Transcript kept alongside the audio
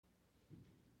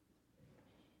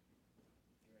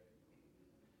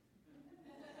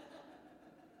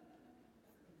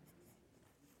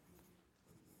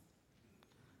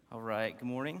All right, good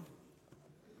morning.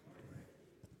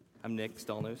 I'm Nick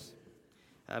Stolnos.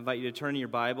 I invite you to turn in your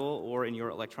Bible or in your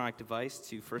electronic device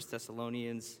to 1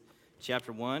 Thessalonians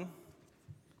chapter 1.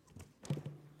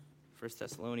 1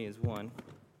 Thessalonians 1.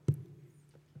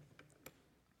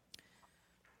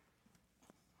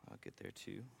 I'll get there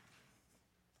too.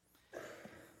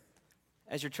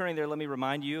 As you're turning there, let me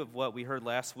remind you of what we heard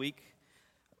last week.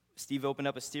 Steve opened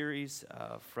up a series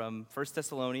from 1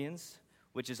 Thessalonians,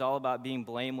 which is all about being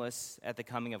blameless at the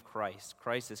coming of Christ.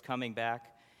 Christ is coming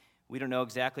back. We don't know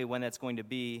exactly when that's going to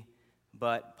be,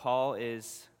 but Paul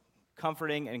is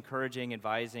comforting, encouraging,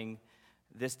 advising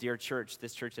this church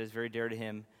that is very dear to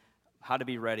him, how to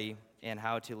be ready and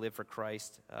how to live for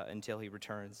Christ until he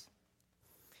returns.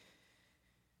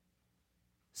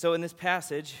 So in this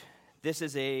passage, this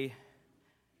is a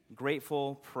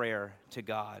grateful prayer to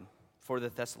God for the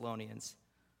Thessalonians.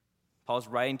 Paul's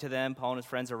writing to them, Paul and his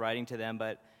friends are writing to them,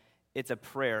 but it's a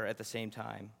prayer at the same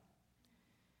time.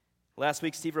 Last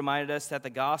week, Steve reminded us that the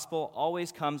gospel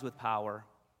always comes with power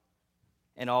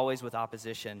and always with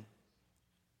opposition.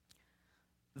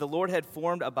 The Lord had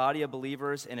formed a body of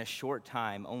believers in a short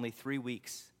time, only 3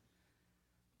 weeks.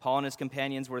 Paul and his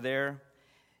companions were there,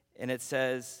 and it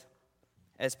says,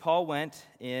 as Paul went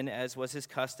in, as was his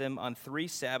custom, on 3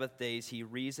 Sabbath days he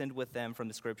reasoned with them from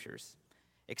the Scriptures,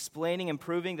 explaining and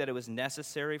proving that it was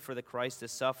necessary for the Christ to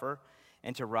suffer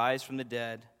and to rise from the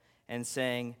dead, and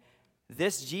saying,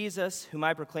 this Jesus whom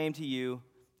I proclaim to you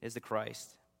is the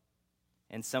Christ.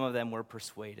 And some of them were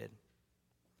persuaded.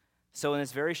 So in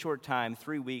this very short time,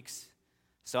 3 weeks,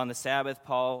 so on the Sabbath,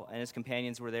 Paul and his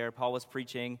companions were there. Paul was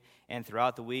preaching, and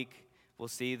throughout the week, we'll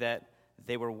see that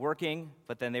they were working,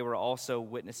 but then they were also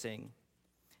witnessing.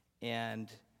 And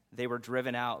they were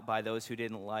driven out by those who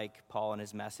didn't like Paul and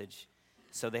his message.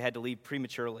 So they had to leave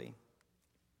prematurely.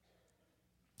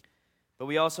 But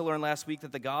we also learned last week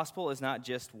that the gospel is not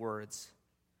just words.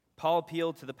 Paul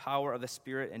appealed to the power of the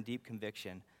Spirit and deep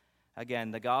conviction.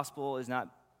 Again, the gospel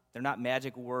they're not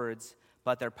magic words,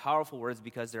 but they're powerful words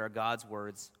because they are God's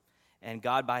words. And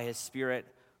God, by his Spirit,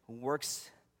 works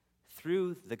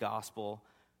through the gospel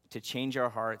to change our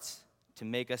hearts, to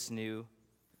make us new.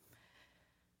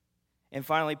 And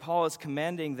finally, Paul is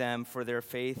commending them for their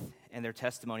faith and their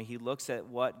testimony. He looks at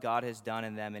what God has done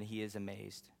in them, and he is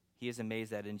amazed. He is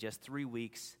amazed that in just 3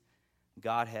 weeks,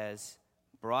 God has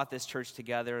brought this church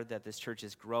together, that this church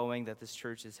is growing, that this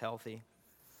church is healthy.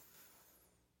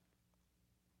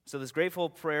 So this grateful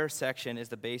prayer section is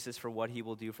the basis for what he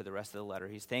will do for the rest of the letter.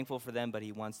 He's thankful for them, but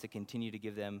he wants to continue to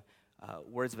give them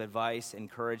words of advice,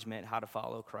 encouragement, how to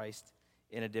follow Christ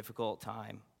in a difficult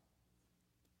time.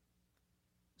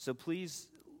 So please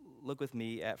look with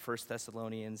me at 1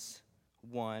 Thessalonians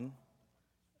 1,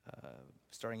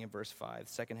 starting in verse 5,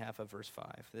 second half of verse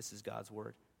 5. This is God's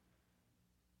word.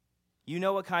 You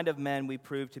know what kind of men we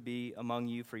proved to be among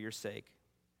you for your sake.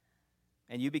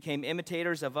 And you became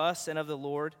imitators of us and of the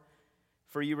Lord,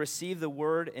 for you received the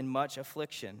word in much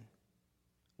affliction,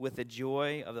 with the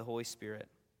joy of the Holy Spirit,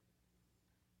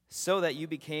 so that you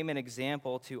became an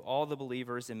example to all the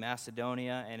believers in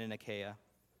Macedonia and in Achaia.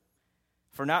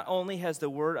 For not only has the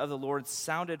word of the Lord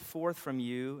sounded forth from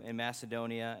you in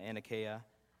Macedonia and Achaia,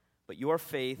 but your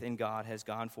faith in God has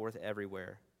gone forth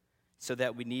everywhere, so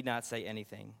that we need not say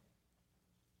anything.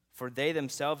 For they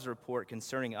themselves report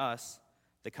concerning us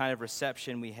the kind of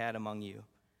reception we had among you,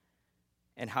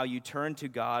 and how you turned to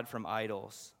God from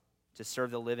idols to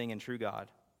serve the living and true God,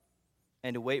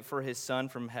 and to wait for his Son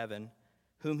from heaven,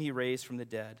 whom he raised from the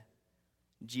dead,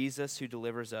 Jesus who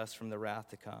delivers us from the wrath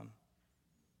to come.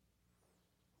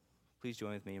 Please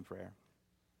join with me in prayer.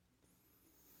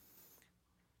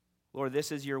 Lord,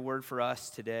 this is your word for us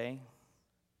today.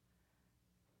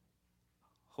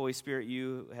 Holy Spirit,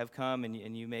 you have come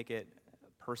and you make it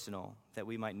personal, that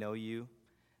we might know you,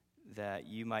 that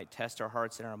you might test our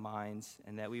hearts and our minds,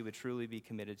 and that we would truly be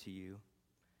committed to you,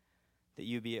 that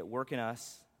you be at work in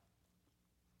us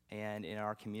and in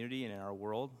our community and in our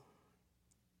world.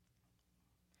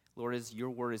 Lord, as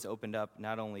your word is opened up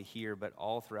not only here, but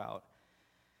all throughout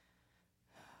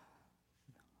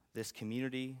this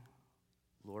community,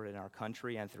 Lord, in our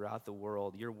country and throughout the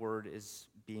world, your word is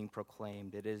being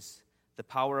proclaimed. It is the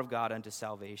power of God unto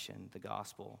salvation, the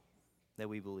gospel that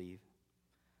we believe.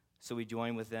 So we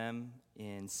join with them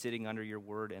in sitting under your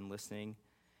word and listening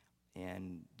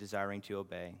and desiring to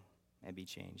obey and be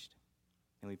changed.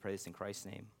 And we pray this in Christ's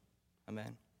name.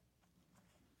 Amen.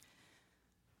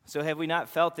 So have we not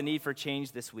felt the need for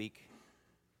change this week?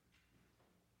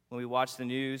 When we watch the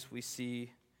news, we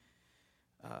see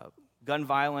gun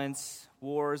violence,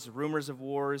 wars, rumors of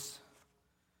wars,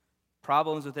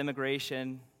 problems with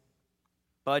immigration,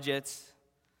 budgets,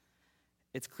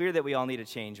 It's clear that we all need a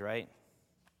change, right?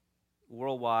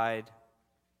 Worldwide,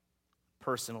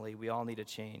 personally, we all need a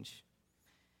change.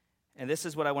 And this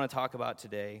is what I want to talk about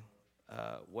today,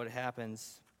 what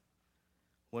happens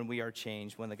when we are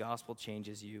changed, when the gospel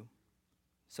changes you.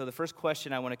 So the first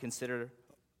question I want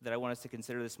us to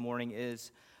consider this morning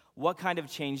is, what kind of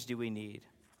change do we need?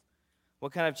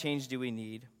 What kind of change do we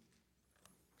need?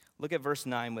 Look at verse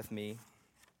 9 with me.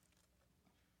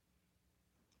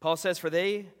 Paul says, "For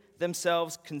they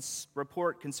themselves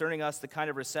report concerning us the kind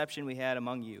of reception we had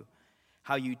among you,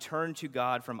 how you turned to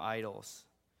God from idols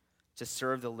to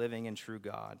serve the living and true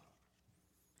God."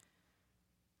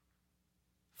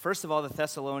 First of all, the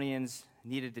Thessalonians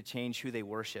needed to change who they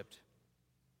worshiped.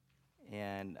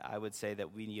 And I would say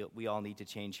that we all need to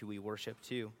change who we worship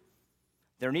too.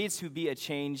 There needs to be a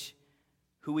change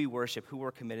who we worship, who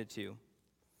we're committed to.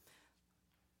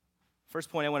 First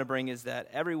point I want to bring is that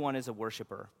everyone is a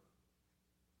worshiper.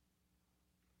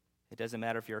 It doesn't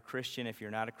matter if you're a Christian, if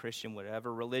you're not a Christian,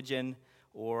 whatever religion,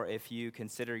 or if you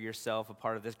consider yourself a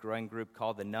part of this growing group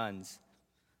called the Nones.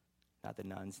 Not the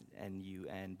nuns,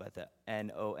 N-U-N, but the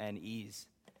N-O-N-Es.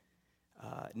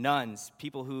 Nuns,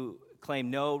 people who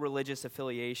claim no religious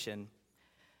affiliation.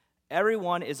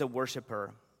 Everyone is a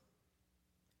worshiper.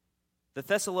 The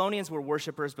Thessalonians were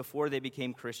worshipers before they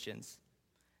became Christians.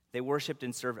 They worshiped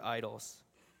and served idols.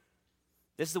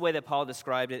 This is the way that Paul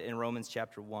described it in Romans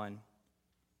chapter 1.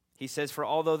 He says, "For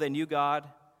although they knew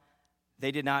God,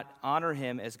 they did not honor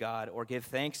him as God or give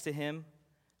thanks to him,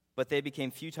 but they became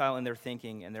futile in their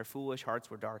thinking, and their foolish hearts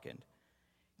were darkened.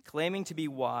 Claiming to be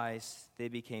wise, they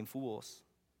became fools,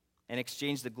 and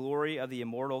exchanged the glory of the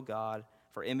immortal God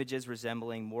for images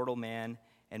resembling mortal man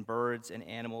and birds and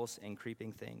animals and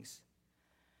creeping things."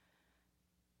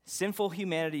 Sinful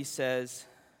humanity says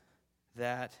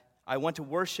that I want to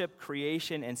worship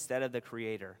creation instead of the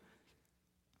Creator.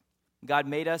 God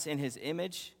made us in his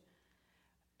image,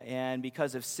 and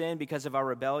because of sin, because of our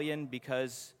rebellion,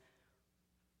 because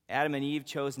Adam and Eve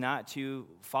chose not to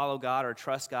follow God or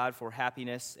trust God for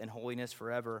happiness and holiness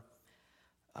forever,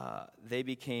 they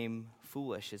became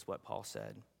foolish, is what Paul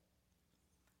said.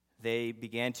 They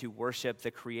began to worship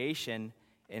the creation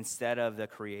instead of the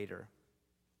Creator.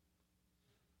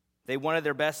 They wanted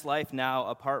their best life now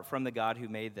apart from the God who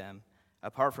made them,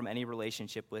 apart from any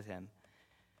relationship with him.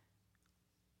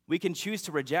 We can choose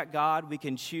to reject God, we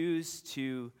can choose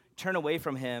to turn away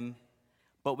from him,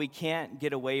 but we can't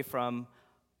get away from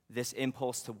this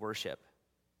impulse to worship.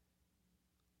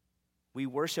 We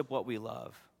worship what we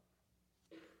love.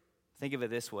 Think of it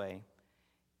this way.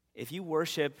 If you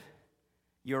worship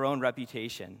your own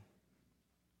reputation,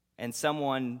 and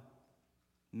someone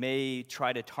may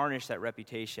try to tarnish that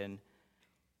reputation,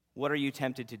 what are you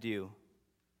tempted to do?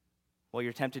 Well,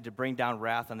 you're tempted to bring down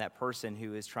wrath on that person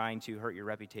who is trying to hurt your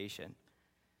reputation.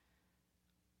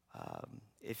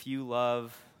 If you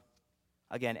love,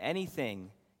 again,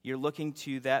 anything, you're looking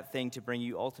to that thing to bring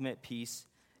you ultimate peace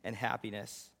and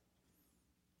happiness.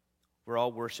 We're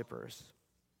all worshipers.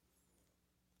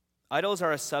 Idols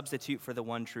are a substitute for the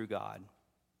one true God.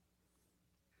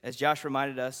 As Josh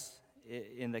reminded us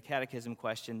in the catechism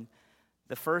question,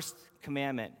 the first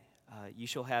commandment, you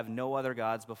shall have no other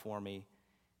gods before me.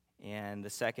 And the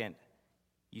second,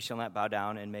 you shall not bow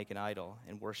down and make an idol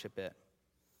and worship it.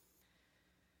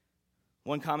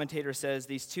 One commentator says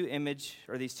these two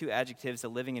adjectives, the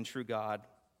living and true God,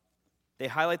 they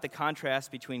highlight the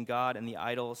contrast between God and the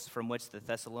idols from which the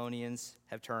Thessalonians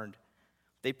have turned.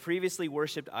 They previously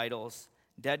worshipped idols,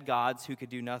 dead gods who could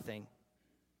do nothing.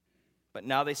 But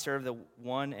now they serve the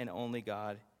one and only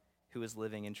God who is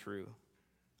living and true.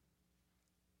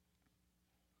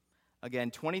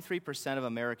 Again, 23% of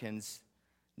Americans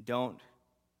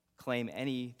claim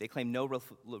no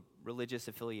religious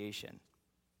affiliation.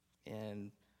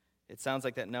 And it sounds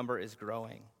like that number is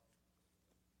growing.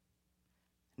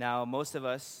 Now, most of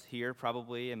us here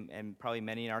probably, and probably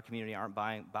many in our community, aren't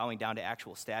bowing down to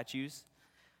actual statues.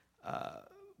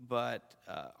 But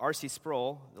R.C.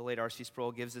 Sproul, the late R.C.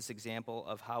 Sproul, gives this example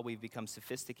of how we've become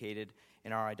sophisticated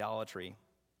in our idolatry.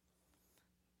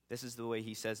 This is the way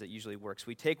he says it usually works.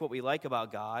 We take what we like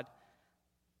about God,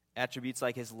 attributes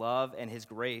like his love and his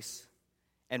grace,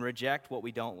 and reject what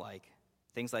we don't like,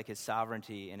 things like his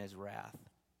sovereignty and his wrath.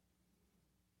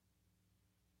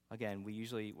 Again,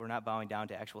 we're not bowing down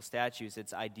to actual statues.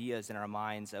 It's ideas in our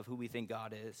minds of who we think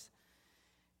God is.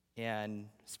 And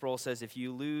Sproul says if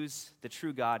you lose the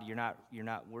true God, you're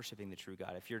not worshiping the true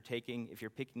God. If you're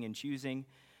picking and choosing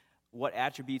what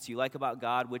attributes you like about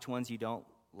God, which ones you don't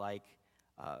like,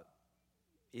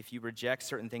 if you reject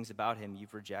certain things about him,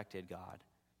 you've rejected God.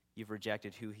 You've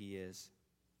rejected who he is.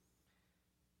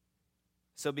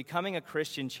 So becoming a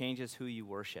Christian changes who you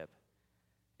worship.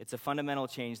 It's a fundamental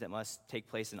change that must take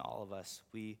place in all of us.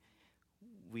 We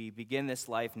begin this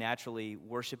life naturally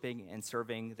worshiping and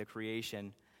serving the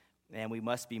creation, and we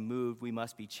must be moved, we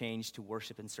must be changed to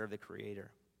worship and serve the Creator.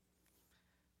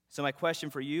 So my question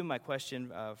for you, my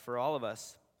question for all of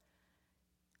us,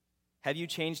 have you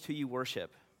changed who you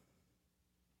worship?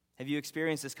 Have you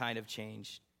experienced this kind of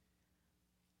change?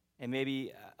 And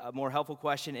maybe a more helpful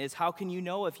question is, how can you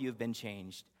know if you've been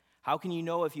changed? How can you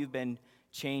know if you've been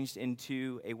changed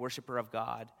into a worshiper of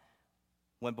God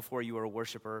when before you were a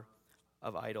worshiper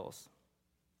of idols?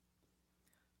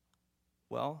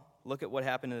 Well, look at what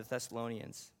happened to the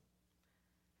Thessalonians.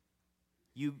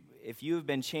 If you have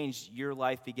been changed, your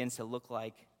life begins to look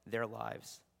like their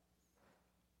lives.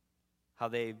 How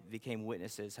they became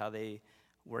witnesses, how they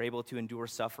were able to endure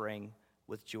suffering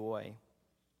with joy.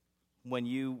 When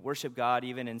you worship God,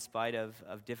 even in spite of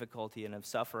difficulty and of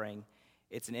suffering,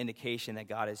 it's an indication that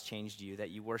God has changed you,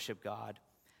 that you worship God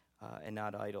and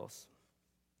not idols.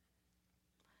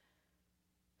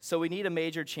 So we need a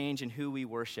major change in who we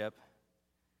worship.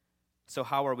 So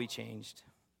how are we changed?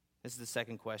 This is the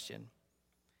second question.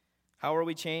 How are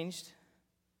we changed?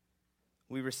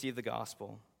 We receive the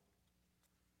gospel.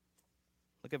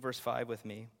 Look at verse 5 with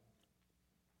me.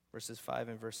 Verses 5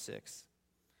 and verse 6.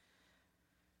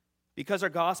 Because our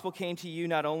gospel came to you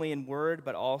not only in word,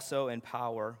 but also in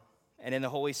power, and in the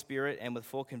Holy Spirit, and with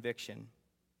full conviction.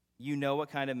 You know what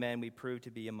kind of men we proved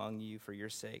to be among you for your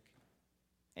sake.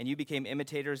 And you became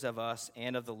imitators of us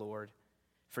and of the Lord,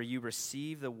 for you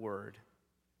received the word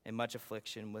in much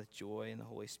affliction with joy in the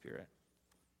Holy Spirit.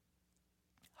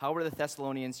 How were the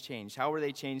Thessalonians changed? How were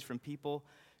they changed from people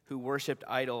who worshiped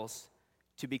idols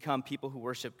to become people who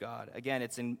worship God? Again,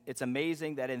 it's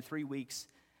amazing that in 3 weeks,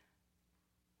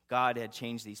 God had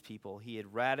changed these people. He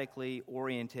had radically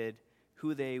oriented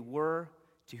who they were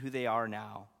to who they are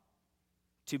now,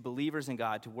 to believers in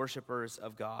God, to worshipers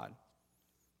of God.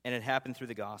 And it happened through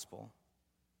the gospel.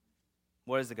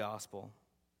 What is the gospel?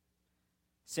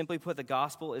 Simply put, the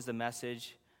gospel is the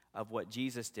message of what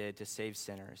Jesus did to save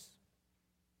sinners.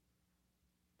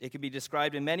 It can be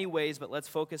described in many ways, but let's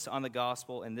focus on the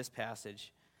gospel in this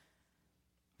passage.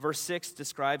 Verse 6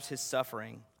 describes his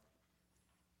suffering.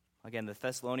 Again, the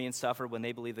Thessalonians suffered when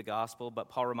they believed the gospel, but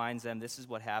Paul reminds them this is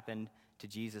what happened to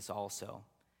Jesus also.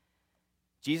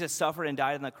 Jesus suffered and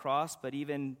died on the cross, but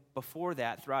even before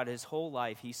that, throughout his whole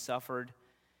life, he suffered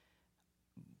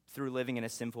through living in a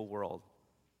sinful world.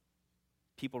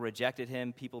 People rejected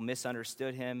him, people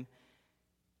misunderstood him,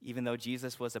 even though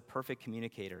Jesus was a perfect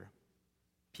communicator.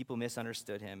 People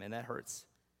misunderstood him, and that hurts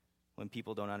when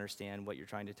people don't understand what you're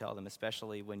trying to tell them,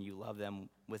 especially when you love them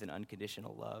with an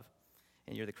unconditional love.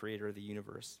 And you're the creator of the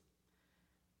universe.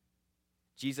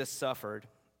 Jesus suffered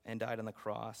and died on the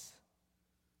cross.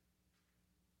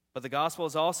 But the gospel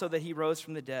is also that he rose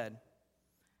from the dead.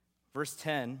 Verse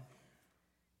 10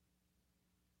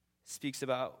 speaks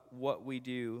about what we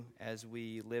do as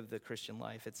we live the Christian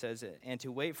life. It says, and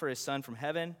to wait for his Son from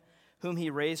heaven, whom he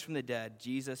raised from the dead,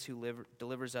 Jesus who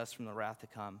delivers us from the wrath to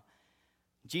come.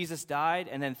 Jesus died,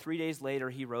 and then 3 days later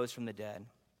he rose from the dead.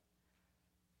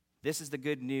 This is the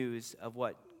good news of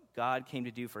what God came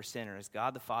to do for sinners.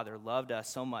 God the Father loved us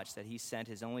so much that he sent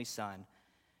his only Son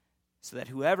so that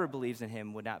whoever believes in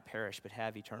him would not perish but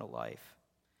have eternal life.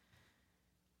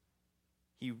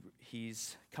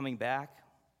 He's coming back.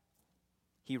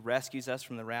 He rescues us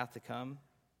from the wrath to come.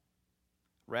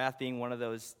 Wrath being one of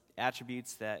those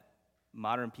attributes that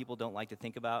modern people don't like to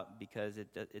think about because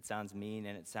it sounds mean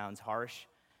and it sounds harsh.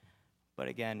 But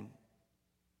again,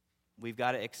 we've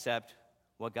got to accept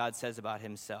what God says about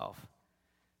himself.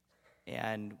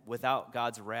 And without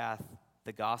God's wrath,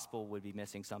 the gospel would be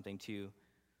missing something too,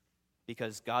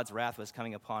 because God's wrath was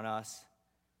coming upon us,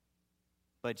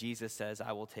 but Jesus says,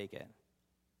 I will take it.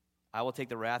 I will take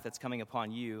the wrath that's coming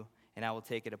upon you, and I will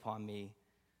take it upon me.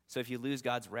 So if you lose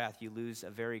God's wrath, you lose a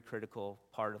very critical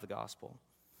part of the gospel.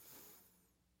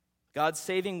 God's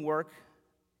saving work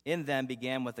in them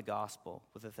began with the gospel,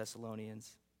 with the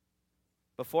Thessalonians.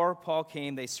 Before Paul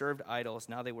came, they served idols.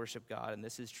 Now they worship God, and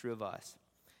this is true of us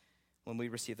when we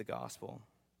receive the gospel.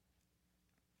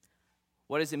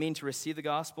 What does it mean to receive the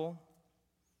gospel?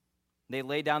 They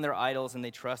laid down their idols and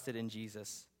they trusted in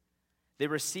Jesus. They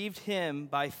received him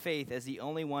by faith as the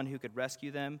only one who could rescue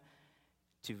them,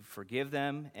 to forgive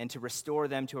them, and to restore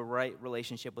them to a right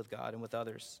relationship with God and with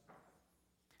others.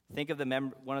 Think of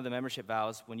one of the membership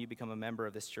vows when you become a member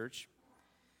of this church.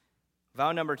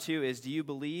 Vow number 2 is, do you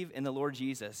believe in the Lord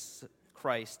Jesus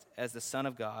Christ as the Son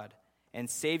of God and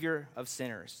Savior of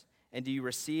sinners? And do you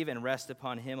receive and rest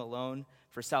upon him alone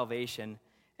for salvation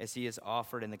as he is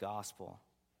offered in the gospel?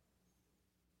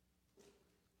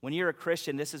 When you're a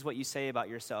Christian, this is what you say about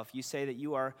yourself. You say that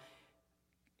you are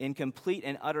in complete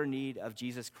and utter need of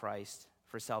Jesus Christ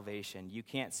for salvation. You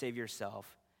can't save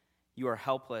yourself. You are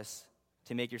helpless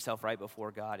to make yourself right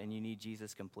before God, and you need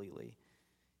Jesus completely.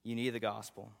 You need the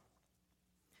gospel.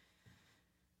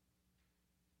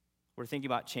 We're thinking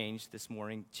about change this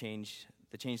morning,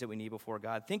 the change that we need before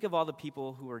God. Think of all the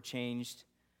people who were changed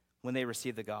when they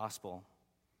received the gospel.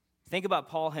 Think about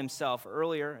Paul himself.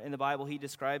 Earlier in the Bible, he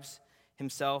describes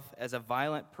himself as a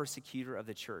violent persecutor of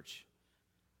the church.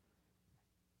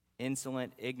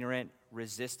 Insolent, ignorant,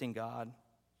 resisting God.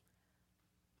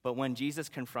 But when Jesus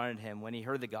confronted him, when he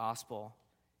heard the gospel,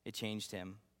 it changed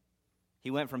him.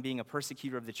 He went from being a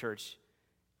persecutor of the church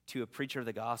to a preacher of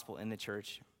the gospel in the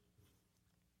church,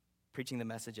 preaching the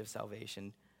message of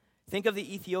salvation. Think of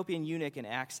the Ethiopian eunuch in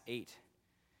Acts 8.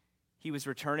 He was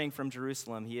returning from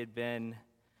Jerusalem. He had been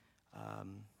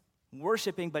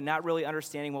worshiping but not really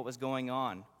understanding what was going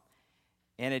on.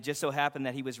 And it just so happened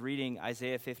that he was reading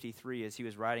Isaiah 53 as he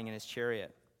was riding in his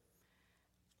chariot.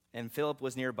 And Philip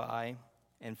was nearby,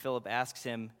 and Philip asks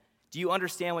him, "Do you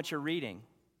understand what you're reading?"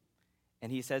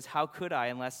 And he says, "How could I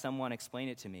unless someone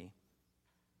explained it to me?"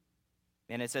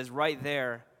 And it says right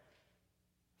there,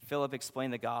 Philip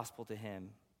explained the gospel to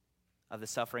him of the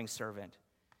suffering servant.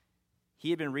 He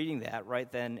had been reading that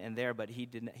right then and there, but he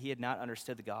had not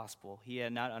understood the gospel. He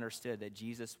had not understood that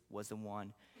Jesus was the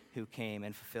one who came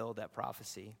and fulfilled that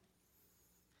prophecy.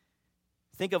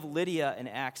 Think of Lydia in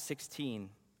Acts 16.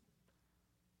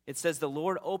 It says, "The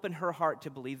Lord opened her heart to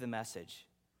believe the message."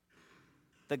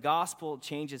 The gospel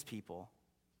changes people.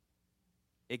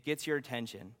 It gets your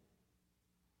attention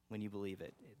when you believe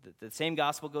it. The same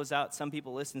gospel goes out. Some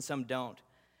people listen, some don't.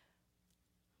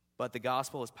 But the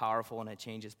gospel is powerful and it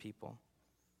changes people.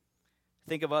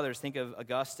 Think of others. Think of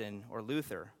Augustine or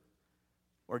Luther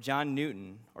or John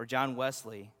Newton or John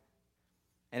Wesley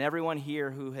and everyone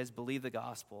here who has believed the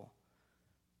gospel,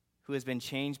 who has been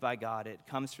changed by God. It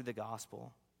comes through the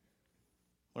gospel.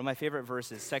 One of my favorite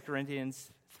verses, 2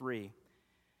 Corinthians 3.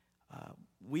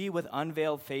 We with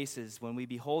unveiled faces, when we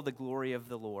behold the glory of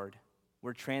the Lord,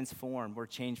 we're transformed, we're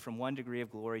changed from one degree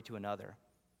of glory to another.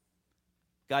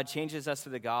 God changes us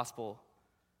through the gospel.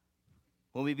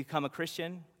 When we become a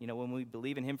Christian, when we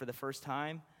believe in him for the first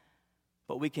time,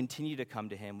 but we continue to come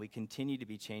to him, we continue to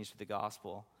be changed through the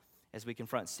gospel as we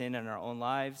confront sin in our own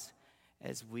lives,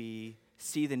 as we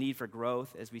see the need for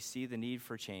growth, as we see the need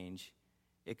for change.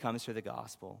 It comes through the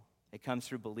gospel. It comes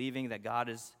through believing that God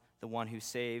is the one who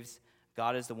saves,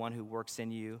 God is the one who works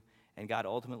in you, and God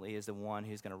ultimately is the one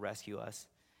who's going to rescue us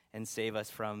and save us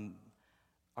from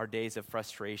our days of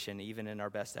frustration, even in our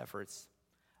best efforts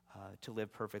to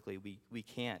live perfectly. We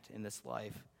can't in this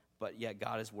life, but yet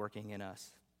God is working in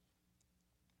us.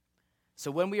 So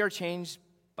when we are changed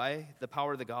by the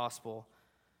power of the gospel,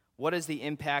 what is the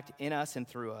impact in us and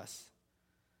through us?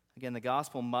 Again, the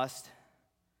gospel must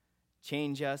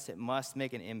change us. It must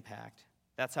make an impact.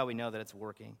 That's how we know that it's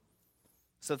working.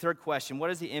 So third question, what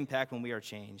is the impact when we are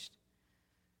changed?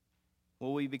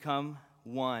 Will we become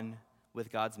one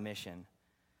with God's mission?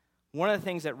 One of the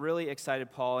things that really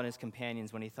excited Paul and his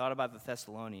companions when he thought about the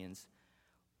Thessalonians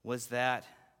was that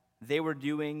they were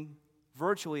doing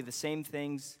virtually the same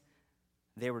things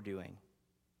they were doing.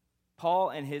 Paul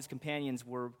and his companions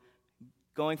were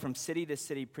going from city to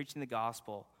city preaching the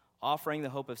gospel, offering the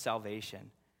hope of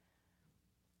salvation.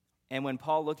 And when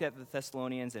Paul looked at the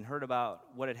Thessalonians and heard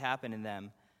about what had happened in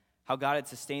them, how God had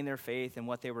sustained their faith and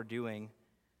what they were doing,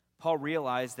 Paul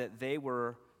realized that they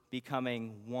were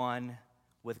becoming one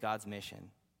with God's mission.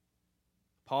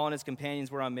 Paul and his companions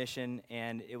were on mission,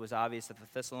 and it was obvious that the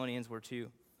Thessalonians were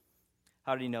too.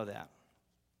 How did he know that?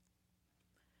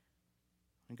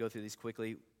 I'm going to go through these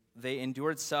quickly. They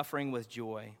endured suffering with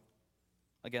joy.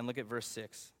 Again, look at verse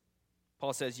 6.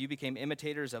 Paul says, "You became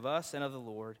imitators of us and of the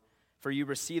Lord, for you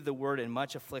received the word in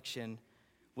much affliction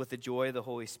with the joy of the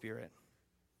Holy Spirit."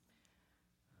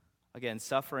 Again,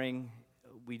 suffering,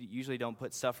 we usually don't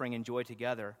put suffering and joy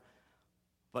together,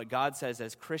 but God says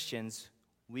as Christians,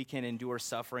 we can endure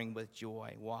suffering with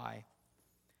joy. Why?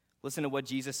 Listen to what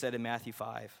Jesus said in Matthew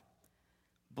 5.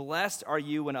 "Blessed are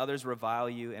you when others revile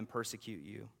you and persecute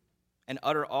you, and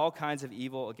utter all kinds of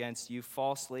evil against you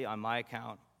falsely on my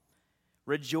account.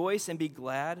 Rejoice and be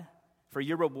glad, for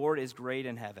your reward is great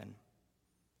in heaven.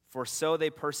 For so they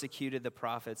persecuted the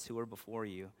prophets who were before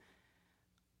you."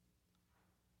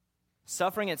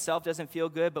 Suffering itself doesn't feel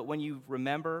good, but when you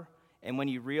remember and when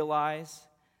you realize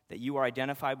that you are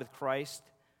identified with Christ,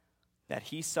 that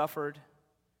he suffered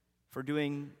for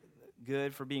doing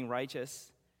good, for being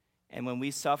righteous, and when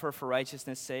we suffer for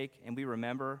righteousness' sake, and we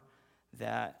remember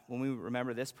that, when we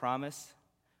remember this promise,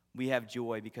 we have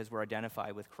joy because we're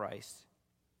identified with Christ.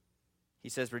 He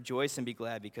says, rejoice and be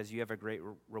glad because you have a great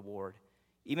reward.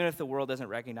 Even if the world doesn't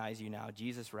recognize you now,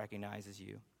 Jesus recognizes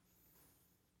you.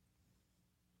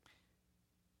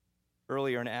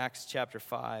 Earlier in Acts chapter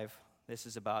 5, this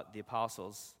is about the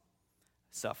apostles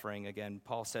suffering. Again,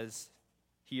 Paul says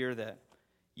here that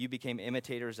you became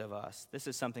imitators of us. This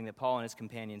is something that Paul and his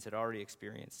companions had already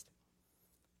experienced.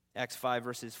 Acts 5,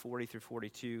 verses 40 through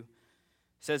 42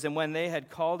 says, and when they had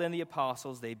called in the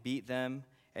apostles, they beat them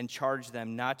and charged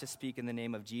them not to speak in the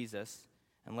name of Jesus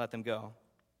and let them go.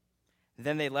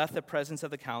 Then they left the presence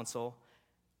of the council,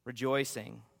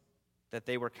 rejoicing that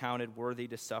they were counted worthy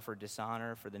to suffer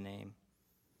dishonor for the name.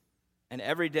 And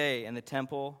every day in the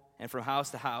temple and from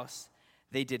house to house,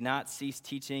 they did not cease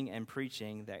teaching and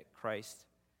preaching that Christ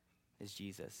is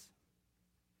Jesus.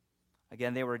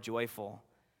 Again, they were joyful.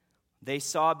 They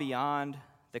saw beyond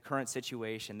the current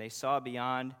situation. They saw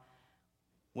beyond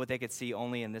what they could see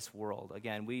only in this world.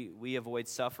 Again, we avoid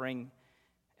suffering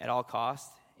at all costs,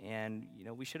 and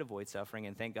we should avoid suffering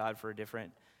and thank God for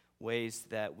different ways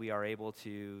that we are able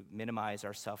to minimize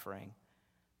our suffering.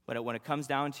 But when it comes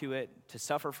down to it, to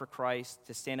suffer for Christ,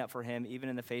 to stand up for him, even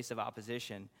in the face of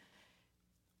opposition,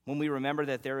 when we remember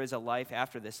that there is a life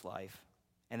after this life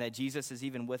and that Jesus is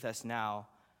even with us now,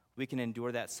 we can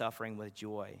endure that suffering with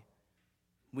joy.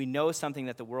 We know something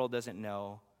that the world doesn't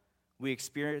know. We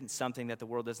experience something that the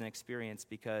world doesn't experience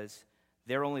because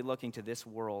they're only looking to this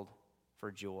world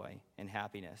for joy and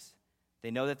happiness. They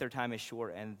know that their time is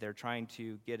short and they're trying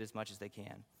to get as much as they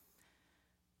can.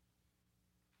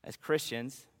 As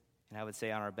Christians, and I would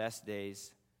say on our best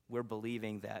days, we're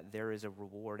believing that there is a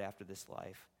reward after this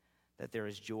life, that there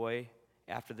is joy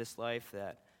after this life,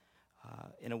 that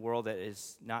in a world that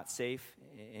is not safe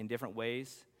in different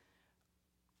ways,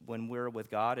 when we're with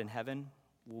God in heaven,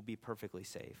 we'll be perfectly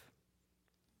safe.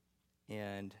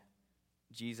 And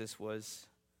Jesus was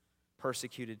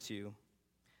persecuted too.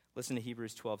 Listen to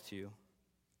Hebrews 12:2.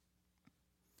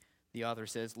 The author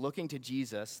says, looking to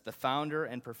Jesus, the founder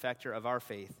and perfecter of our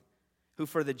faith, who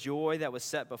for the joy that was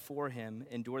set before him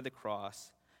endured the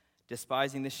cross,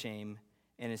 despising the shame,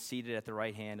 and is seated at the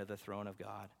right hand of the throne of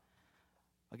God.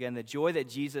 Again, the joy that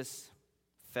Jesus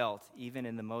felt, even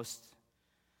in the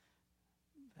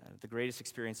greatest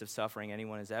experience of suffering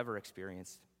anyone has ever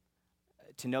experienced,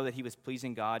 to know that he was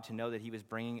pleasing God, to know that he was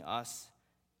bringing us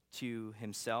to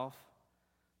himself,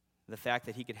 the fact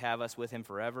that he could have us with him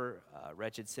forever,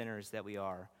 wretched sinners that we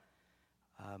are.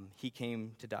 He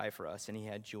came to die for us, and he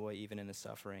had joy even in the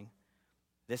suffering.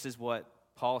 This is what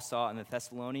Paul saw in the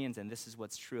Thessalonians, and this is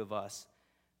what's true of us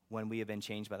when we have been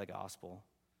changed by the gospel.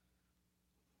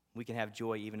 We can have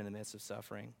joy even in the midst of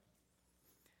suffering.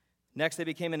 Next, they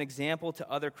became an example to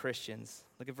other Christians.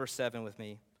 Look at verse 7 with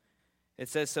me. It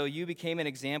says, so you became an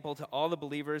example to all the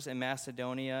believers in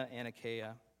Macedonia and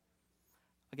Achaia.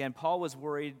 Again, Paul was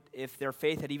worried if their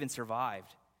faith had even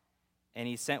survived. And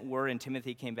he sent word, and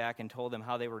Timothy came back and told them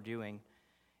how they were doing.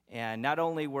 And not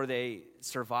only were they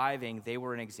surviving, they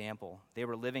were an example. They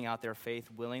were living out their faith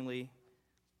willingly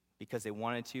because they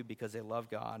wanted to, because they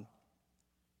loved God.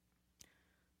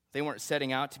 They weren't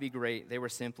setting out to be great. They were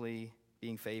simply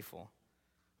being faithful.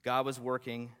 God was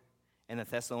working, and the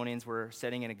Thessalonians were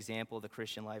setting an example of the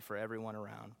Christian life for everyone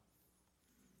around.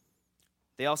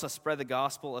 They also spread the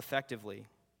gospel effectively.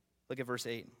 Look at verse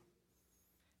 8.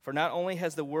 For not only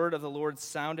has the word of the Lord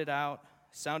sounded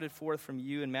forth from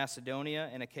you in Macedonia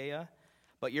and Achaia,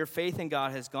 but your faith in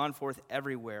God has gone forth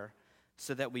everywhere,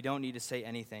 so that we don't need to say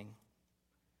anything.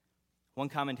 One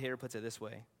commentator puts it this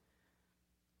way.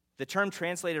 The term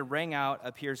translated rang out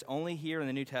appears only here in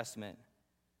the New Testament,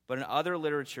 but in other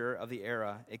literature of the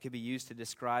era, it could be used to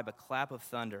describe a clap of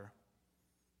thunder,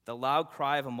 the loud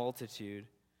cry of a multitude,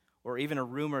 or even a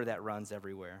rumor that runs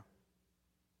everywhere.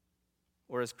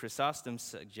 Or as Chrysostom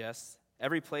suggests,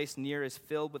 every place near is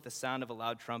filled with the sound of a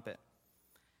loud trumpet.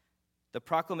 The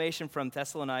proclamation from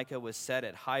Thessalonica was said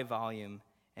at high volume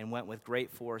and went with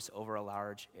great force over a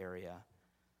large area.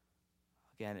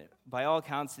 Again, by all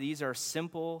accounts, these are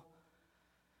simple,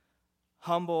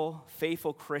 humble,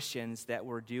 faithful Christians that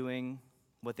were doing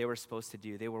what they were supposed to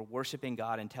do. They were worshiping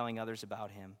God and telling others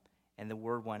about him, and the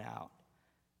word went out.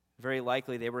 Very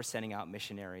likely they were sending out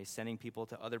missionaries, sending people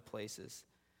to other places.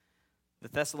 The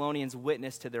Thessalonians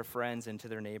witnessed to their friends and to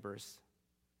their neighbors,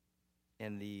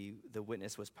 and the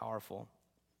witness was powerful.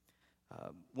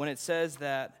 When it says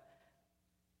that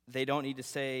they don't need to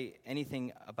say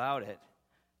anything about it,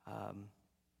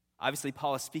 obviously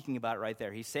Paul is speaking about it right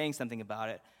there. He's saying something about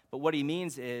it, but what he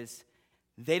means is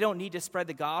they don't need to spread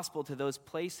the gospel to those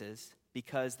places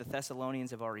because the Thessalonians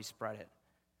have already spread it.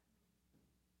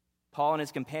 Paul and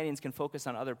his companions can focus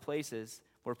on other places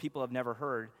where people have never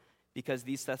heard because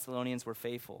these Thessalonians were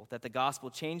faithful, that the gospel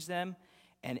changed them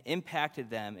and impacted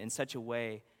them in such a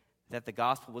way that the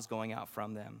gospel was going out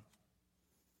from them.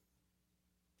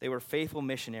 They were faithful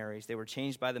missionaries. They were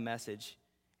changed by the message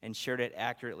and shared it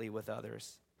accurately with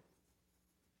others.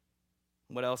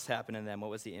 What else happened in them? What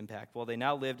was the impact? Well, they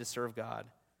now live to serve God.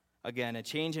 Again, a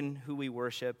change in who we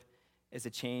worship is a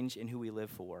change in who we live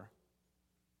for.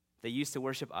 They used to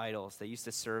worship idols. They used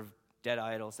to serve dead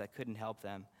idols that couldn't help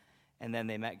them. And then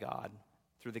they met God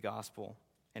through the gospel,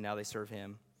 and now they serve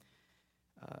him.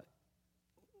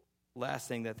 Last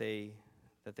thing that they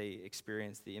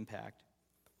experienced, the impact,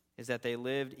 is that they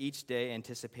lived each day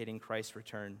anticipating Christ's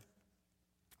return.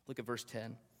 Look at verse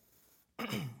 10.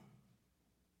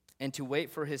 And to wait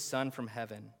for his Son from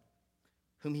heaven,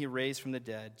 whom he raised from the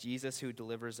dead, Jesus who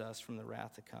delivers us from the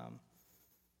wrath to come.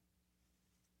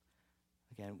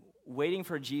 Again, waiting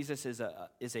for Jesus is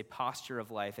a posture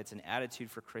of life. It's an attitude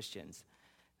for Christians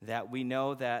that we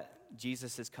know that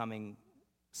Jesus is coming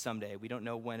someday. We don't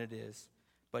know when it is,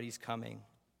 but he's coming.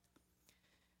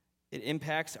 It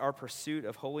impacts our pursuit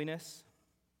of holiness.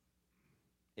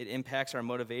 It impacts our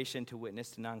motivation to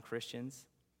witness to non-Christians.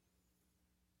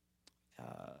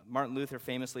 Martin Luther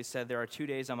famously said, there are 2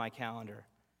 days on my calendar,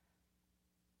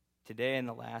 today and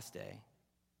the last day.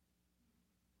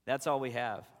 That's all we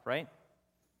have, right?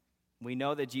 We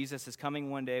know that Jesus is coming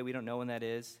one day. We don't know when that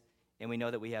is, and we know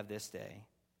that we have this day.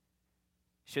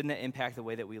 Shouldn't that impact the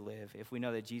way that we live? If we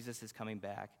know that Jesus is coming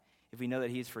back, if we know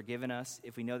that he's forgiven us,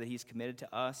 if we know that he's committed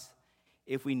to us,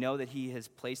 if we know that he has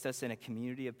placed us in a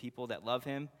community of people that love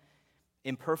him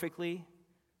imperfectly,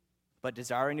 but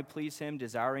desiring to please him,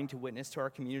 desiring to witness to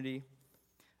our community,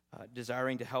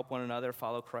 desiring to help one another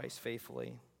follow Christ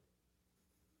faithfully.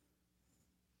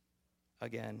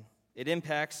 Again, it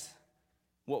impacts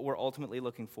what we're ultimately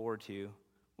looking forward to,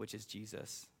 which is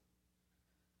Jesus.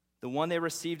 The one they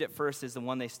received at first is the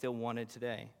one they still wanted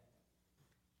today.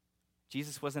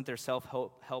 Jesus wasn't their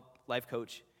self-help life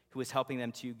coach who was helping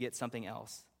them to get something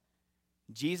else.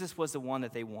 Jesus was the one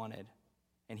that they wanted,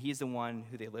 and he's the one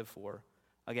who they live for.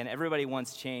 Again, everybody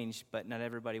wants change, but not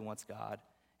everybody wants God,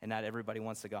 and not everybody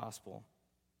wants the gospel.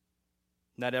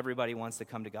 Not everybody wants to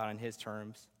come to God on his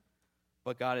terms,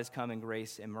 but God has come in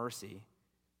grace and mercy,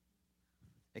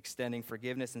 extending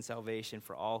forgiveness and salvation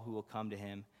for all who will come to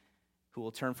him, who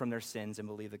will turn from their sins and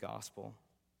believe the gospel.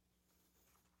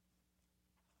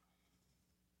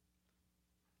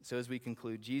 So as we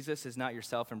conclude, Jesus is not your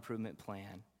self-improvement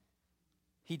plan.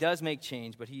 He does make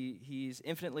change, but he's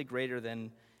infinitely greater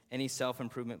than any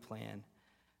self-improvement plan.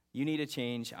 You need a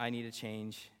change, I need a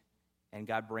change, and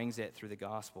God brings it through the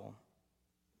gospel.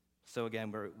 So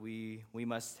again, we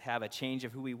must have a change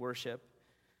of who we worship.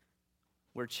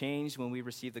 We're changed when we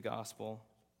receive the gospel,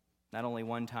 not only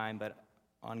one time, but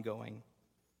ongoing.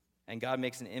 And God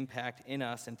makes an impact in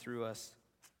us and through us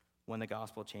when the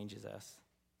gospel changes us.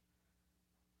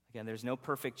 Again, there's no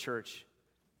perfect church,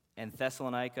 and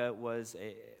Thessalonica was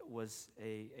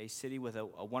a city with a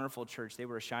wonderful church. They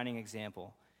were a shining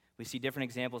example. We see different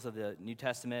examples of the New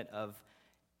Testament of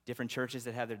different churches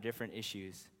that have their different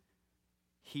issues.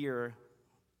 Here,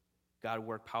 God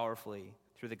worked powerfully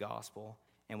through the gospel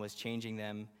and was changing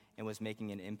them and was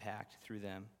making an impact through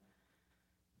them.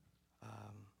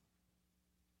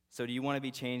 So do you want to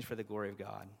be changed for the glory of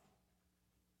God?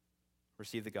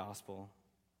 Receive the gospel.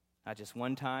 Not just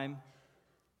one time,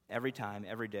 every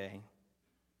day.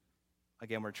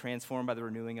 Again, we're transformed by the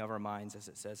renewing of our minds, as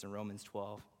it says in Romans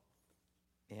 12.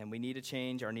 And we need to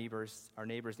change. Our neighbors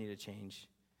need to change.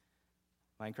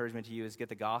 My encouragement to you is get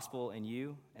the gospel in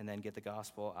you and then get the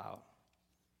gospel out.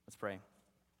 Let's pray.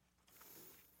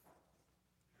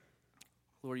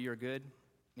 Lord, you're good,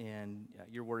 and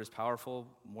your word is powerful,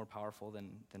 more powerful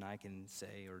than I can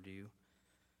say or do.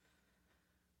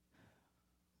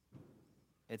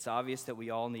 It's obvious that we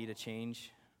all need a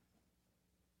change.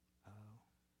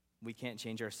 We can't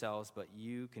change ourselves, but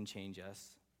you can change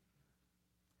us.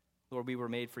 Lord, we were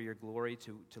made for your glory,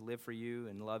 to live for you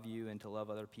and to love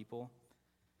other people.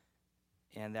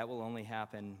 And that will only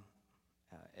happen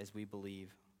as we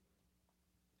believe.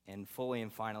 And fully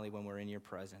and finally when we're in your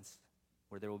presence,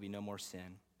 where there will be no more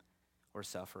sin or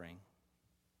suffering.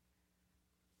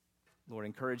 Lord,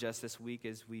 encourage us this week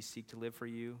as we seek to live for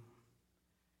you.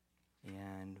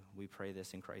 And we pray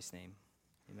this in Christ's name.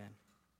 Amen.